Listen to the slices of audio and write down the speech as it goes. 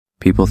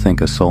People think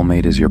a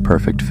soulmate is your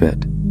perfect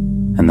fit,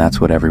 and that's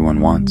what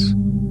everyone wants.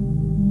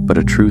 But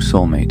a true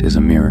soulmate is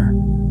a mirror.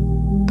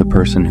 The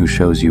person who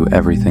shows you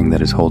everything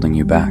that is holding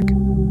you back.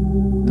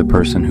 The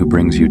person who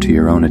brings you to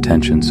your own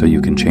attention so you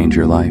can change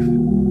your life.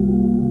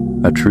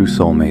 A true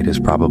soulmate is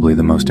probably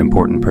the most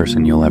important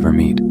person you'll ever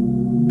meet,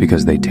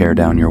 because they tear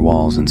down your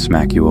walls and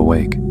smack you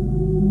awake.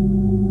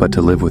 But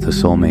to live with a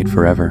soulmate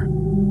forever?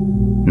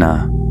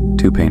 Nah,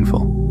 too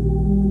painful.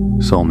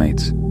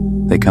 Soulmates,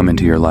 they come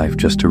into your life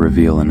just to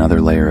reveal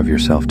another layer of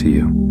yourself to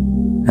you,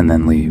 and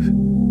then leave.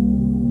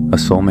 A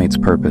soulmate's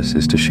purpose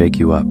is to shake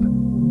you up,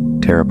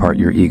 tear apart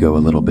your ego a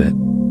little bit,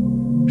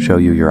 show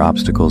you your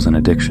obstacles and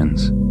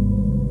addictions,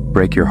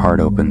 break your heart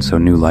open so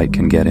new light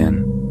can get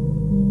in,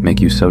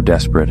 make you so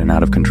desperate and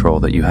out of control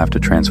that you have to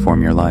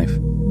transform your life,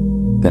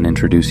 then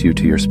introduce you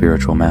to your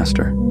spiritual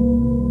master.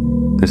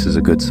 This is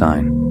a good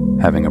sign,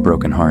 having a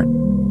broken heart.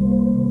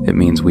 It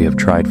means we have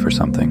tried for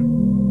something.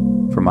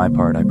 For my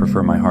part, I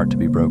prefer my heart to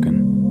be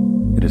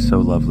broken. It is so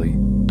lovely,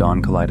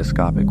 dawn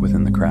kaleidoscopic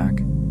within the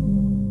crack.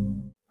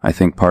 I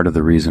think part of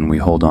the reason we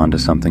hold on to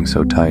something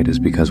so tight is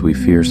because we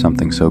fear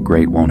something so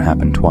great won't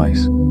happen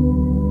twice.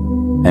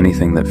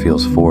 Anything that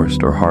feels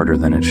forced or harder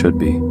than it should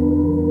be,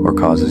 or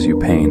causes you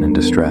pain and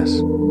distress,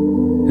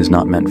 is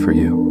not meant for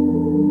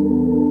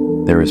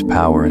you. There is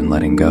power in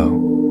letting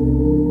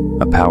go,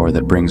 a power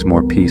that brings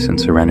more peace and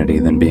serenity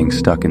than being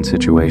stuck in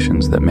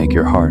situations that make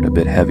your heart a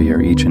bit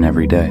heavier each and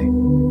every day.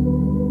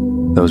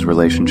 Those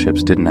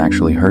relationships didn't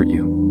actually hurt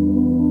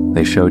you.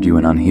 They showed you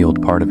an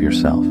unhealed part of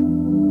yourself,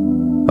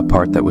 a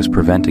part that was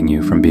preventing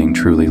you from being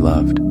truly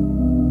loved.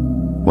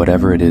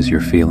 Whatever it is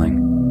you're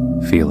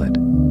feeling, feel it.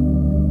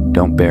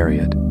 Don't bury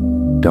it.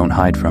 Don't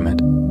hide from it.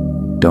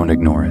 Don't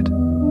ignore it.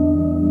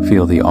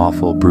 Feel the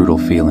awful, brutal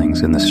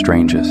feelings in the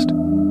strangest,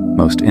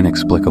 most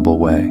inexplicable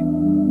way.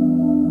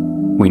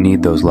 We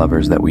need those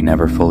lovers that we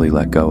never fully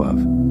let go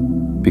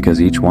of,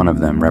 because each one of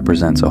them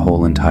represents a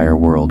whole entire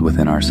world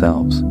within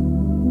ourselves.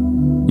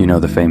 You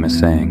know the famous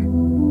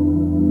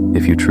saying,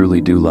 if you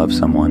truly do love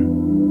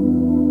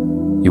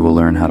someone, you will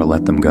learn how to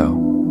let them go.